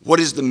 What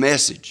is the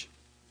message?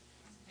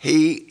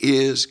 He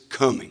is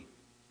coming.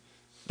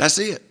 That's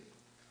it.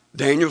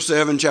 Daniel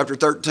 7, chapter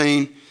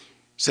 13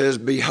 says,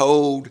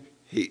 behold,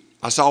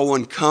 I saw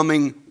one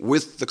coming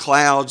with the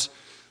clouds,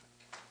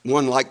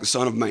 one like the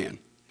Son of Man.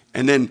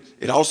 And then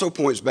it also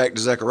points back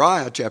to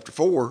Zechariah chapter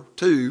 4,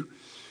 too,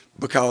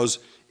 because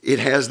it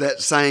has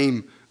that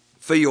same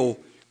feel,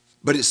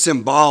 but it's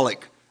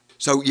symbolic.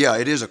 So, yeah,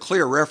 it is a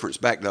clear reference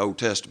back to the Old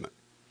Testament.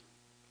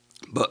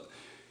 But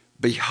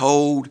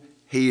behold,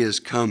 he is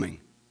coming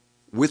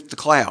with the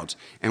clouds.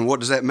 And what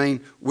does that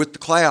mean? With the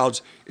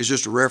clouds is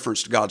just a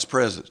reference to God's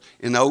presence.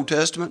 In the Old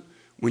Testament,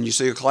 when you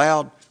see a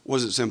cloud, what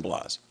does it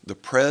symbolize? The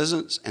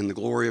presence and the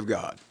glory of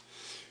God.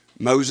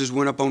 Moses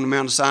went up on the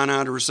Mount of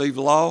Sinai to receive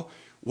the law.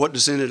 What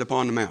descended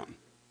upon the mountain?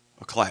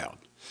 A cloud.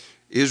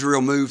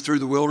 Israel moved through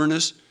the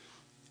wilderness,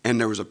 and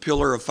there was a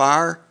pillar of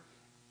fire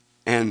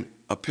and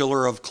a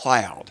pillar of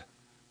cloud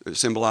that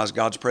symbolized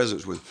God's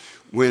presence with.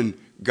 When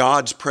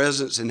God's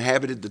presence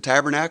inhabited the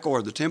tabernacle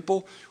or the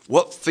temple,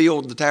 what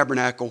filled the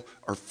tabernacle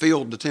or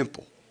filled the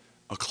temple?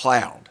 A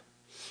cloud.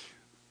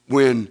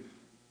 When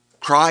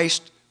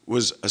Christ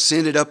was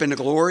ascended up into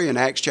glory in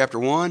Acts chapter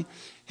 1,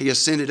 he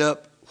ascended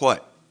up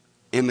what?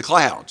 In the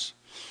clouds.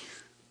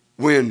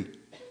 When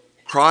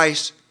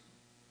Christ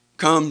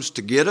comes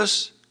to get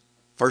us,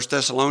 1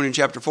 Thessalonians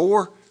chapter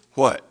 4,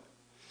 what?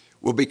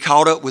 We'll be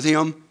caught up with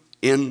him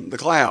in the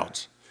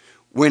clouds.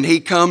 When he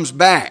comes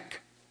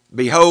back,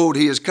 behold,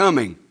 he is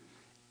coming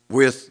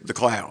with the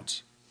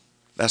clouds.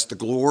 That's the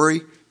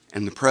glory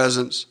and the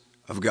presence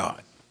of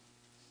God.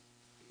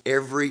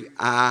 Every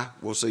eye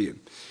will see him.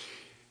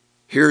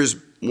 Here's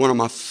one of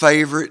my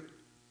favorite,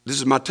 this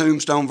is my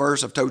tombstone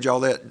verse. I've told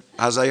y'all that,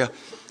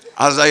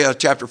 Isaiah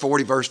chapter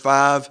 40, verse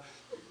 5.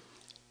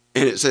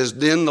 And it says,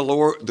 then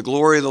the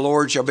glory of the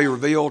Lord shall be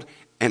revealed,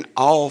 and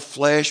all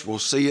flesh will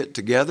see it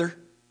together.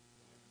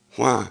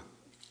 Why?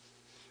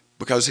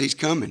 Because he's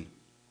coming.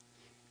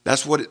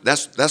 That's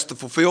the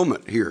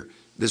fulfillment here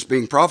that's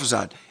being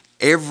prophesied.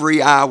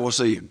 Every eye will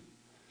see him.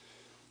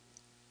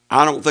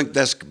 I don't think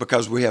that's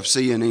because we have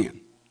CNN.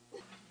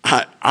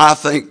 I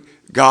think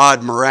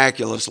God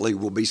miraculously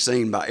will be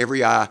seen by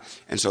every eye.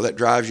 And so that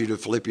drives you to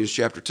Philippians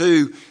chapter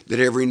 2, that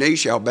every knee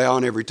shall bow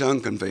and every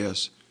tongue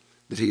confess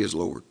that he is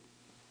Lord.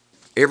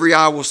 Every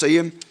eye will see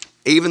him,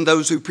 even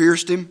those who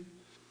pierced him.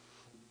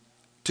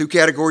 Two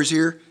categories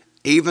here,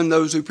 even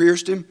those who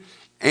pierced him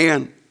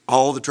and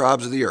all the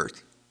tribes of the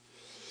earth.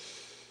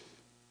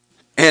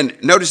 And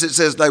notice it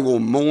says they will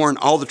mourn,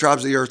 all the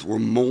tribes of the earth will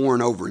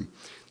mourn over him.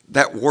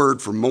 That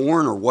word for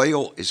mourn or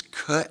wail is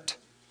cut.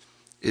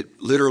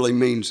 It literally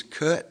means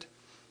cut.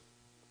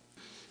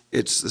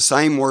 It's the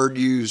same word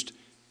used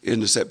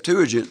in the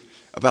Septuagint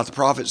about the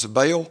prophets of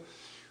Baal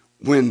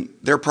when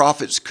their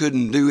prophets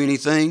couldn't do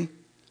anything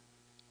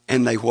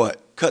and they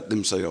what? Cut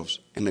themselves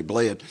and they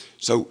bled.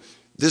 So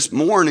this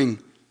mourning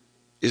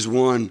is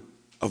one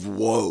of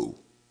woe,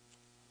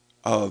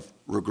 of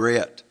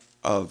regret,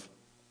 of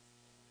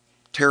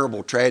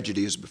terrible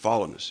tragedy has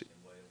befallen us.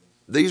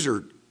 These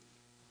are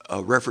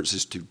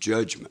references to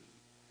judgment,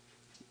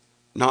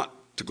 not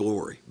to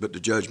glory, but to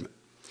judgment.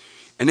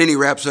 And then he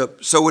wraps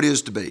up, so it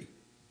is to be.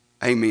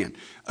 Amen.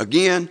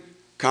 Again,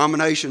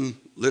 combination,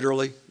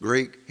 literally,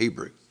 Greek,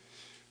 Hebrew.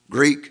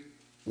 Greek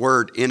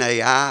word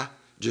Nai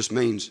just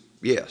means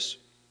yes,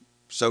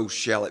 so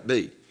shall it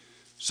be.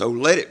 So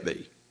let it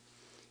be.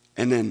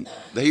 And then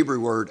the Hebrew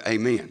word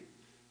amen.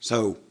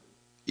 So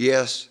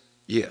yes,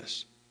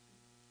 yes.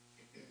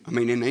 I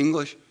mean, in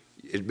English,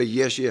 it'd be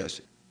yes,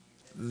 yes.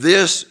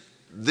 This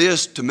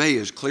to me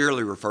is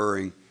clearly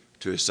referring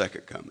to his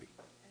second coming.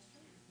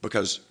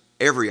 Because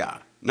every eye,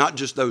 not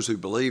just those who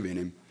believe in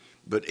him,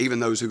 but even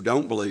those who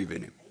don't believe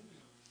in him.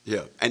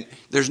 Yeah, and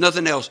there's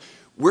nothing else.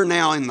 We're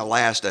now in the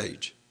last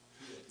age.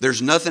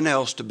 There's nothing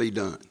else to be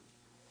done.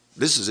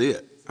 This is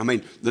it. I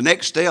mean, the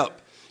next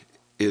step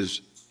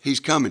is he's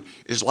coming.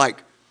 It's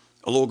like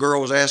a little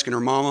girl was asking her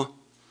mama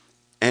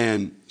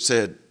and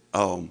said,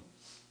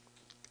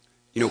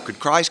 could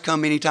Christ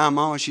come anytime,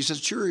 Mama? She said,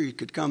 sure, he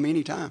could come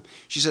anytime.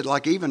 She said,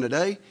 like even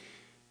today?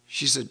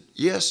 She said,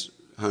 yes,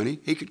 honey,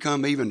 he could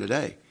come even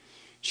today.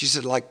 She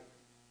said, like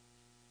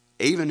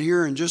even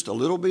here in just a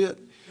little bit?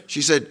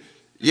 She said,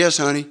 yes,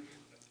 honey,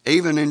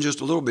 even in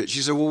just a little bit.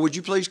 She said, well, would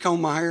you please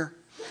comb my hair?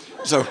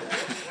 So,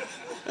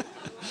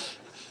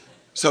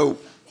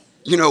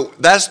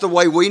 that's the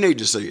way we need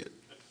to see it,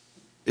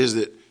 is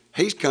that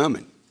he's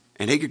coming,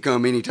 and he could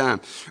come anytime.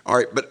 All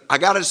right, but I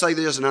got to say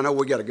this, and I know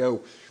we got to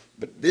go,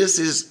 but this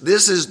is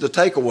the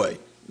takeaway.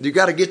 You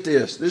got to get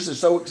this. This is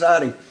so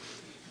exciting.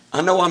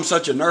 I know I'm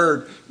such a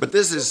nerd, but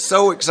this is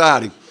so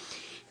exciting.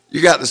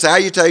 You got the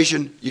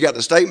salutation, you got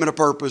the statement of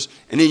purpose,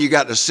 and then you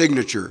got the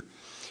signature.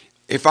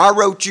 If I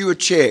wrote you a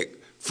check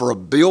for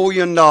 $1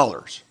 billion,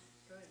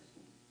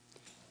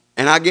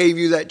 and I gave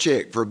you that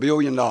check for $1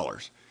 billion,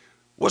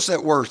 what's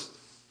that worth?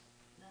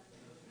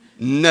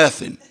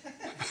 Nothing.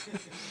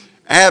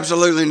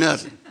 Absolutely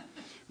nothing.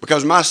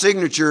 Because my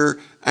signature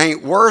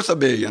ain't worth $1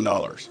 billion.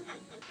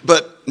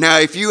 But now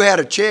if you had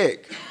a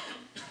check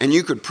and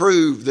you could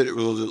prove that it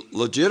was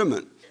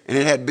legitimate and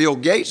it had Bill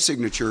Gates'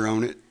 signature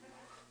on it,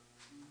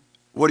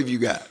 what have you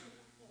got?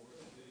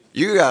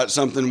 You got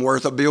something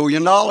worth $1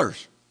 billion.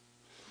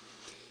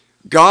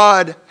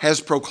 God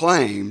has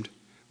proclaimed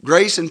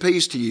grace and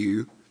peace to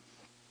you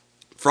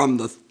from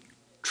the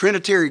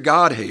Trinitary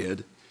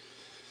Godhead,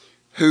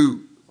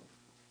 who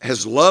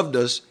has loved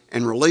us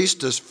and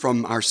released us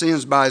from our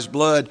sins by his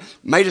blood,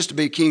 made us to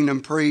be kingdom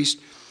priests.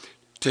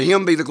 To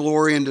him be the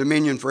glory and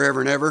dominion forever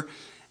and ever.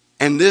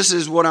 And this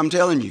is what I'm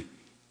telling you.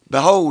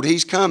 Behold,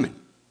 he's coming.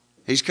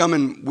 He's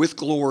coming with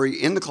glory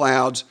in the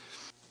clouds.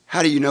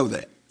 How do you know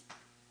that?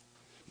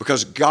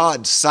 Because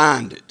God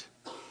signed it.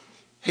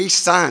 He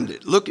signed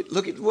it. Look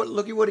at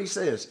what he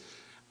says.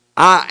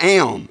 I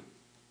am,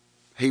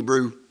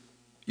 Hebrew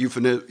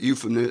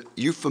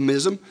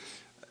euphemism,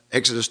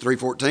 Exodus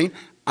 3:14.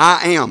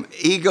 I am,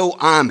 ego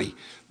eimi,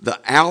 the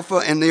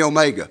Alpha and the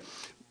Omega.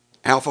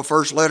 Alpha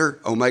first letter,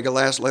 Omega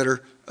last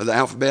letter of the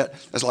alphabet.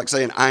 That's like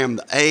saying I am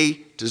the A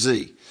to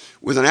Z.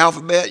 With an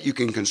alphabet, you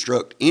can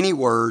construct any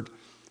word,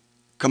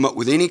 come up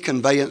with any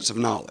conveyance of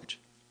knowledge.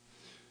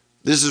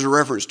 This is a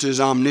reference to his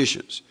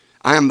omniscience.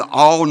 I am the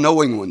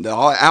all-knowing one, the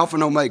Alpha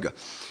and Omega,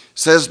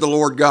 says the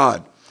Lord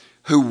God,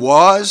 who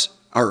was,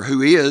 or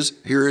who is,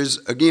 here is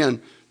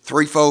again,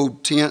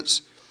 threefold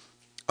tense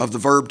of the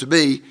verb to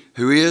be,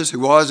 who is, who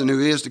was, and who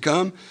is to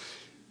come.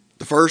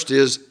 The first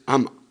is,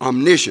 I'm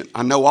omniscient.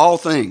 I know all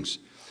things.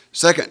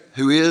 Second,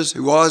 who is,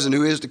 who was, and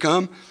who is to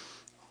come.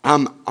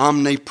 I'm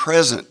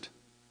omnipresent.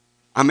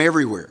 I'm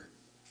everywhere.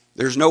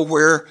 There's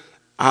nowhere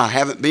I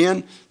haven't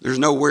been. There's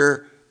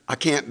nowhere I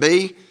can't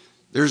be.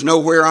 There's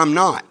nowhere I'm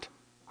not.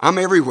 I'm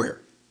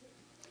everywhere.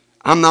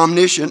 I'm the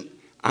omniscient.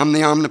 I'm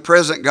the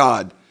omnipresent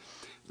God,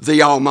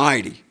 the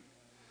Almighty,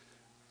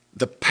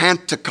 the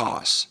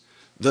Pentecost,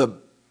 the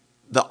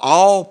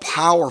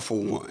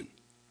all-powerful one.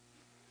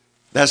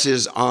 That's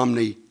his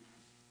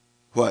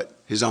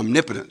His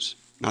omnipotence.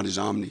 Not his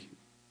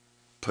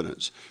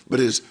omnipotence, but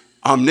his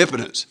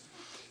omnipotence.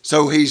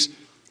 So he's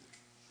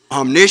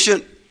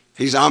omniscient,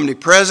 he's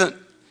omnipresent,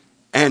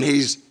 and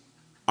he's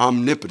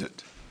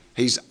omnipotent.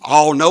 He's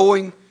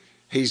all-knowing,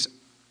 he's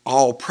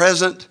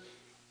all-present,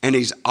 and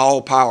he's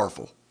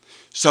all-powerful.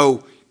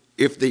 So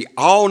if the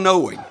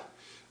all-knowing,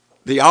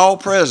 the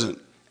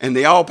all-present, and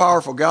the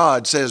all-powerful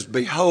God says,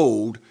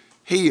 behold,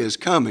 he is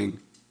coming,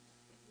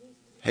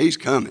 he's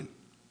coming.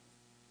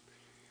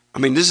 I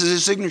mean, this is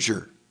his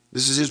signature.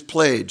 This is his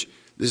pledge.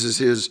 This is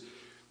his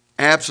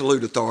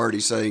absolute authority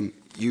saying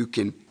you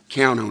can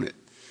count on it.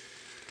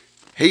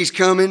 He's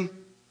coming.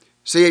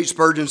 C.H.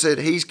 Spurgeon said,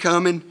 he's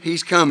coming,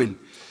 he's coming.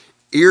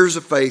 Ears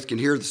of faith can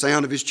hear the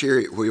sound of his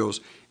chariot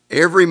wheels.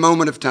 Every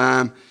moment of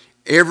time,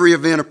 every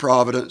event of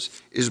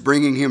providence is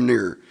bringing him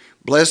nearer.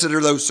 Blessed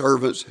are those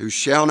servants who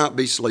shall not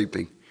be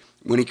sleeping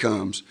when he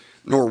comes,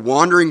 nor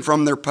wandering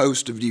from their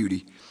post of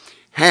duty.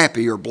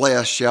 Happy or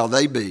blessed shall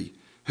they be,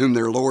 whom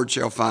their Lord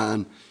shall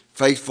find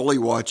faithfully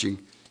watching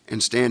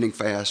and standing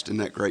fast in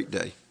that great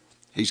day.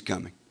 He's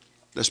coming.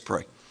 Let's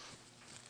pray.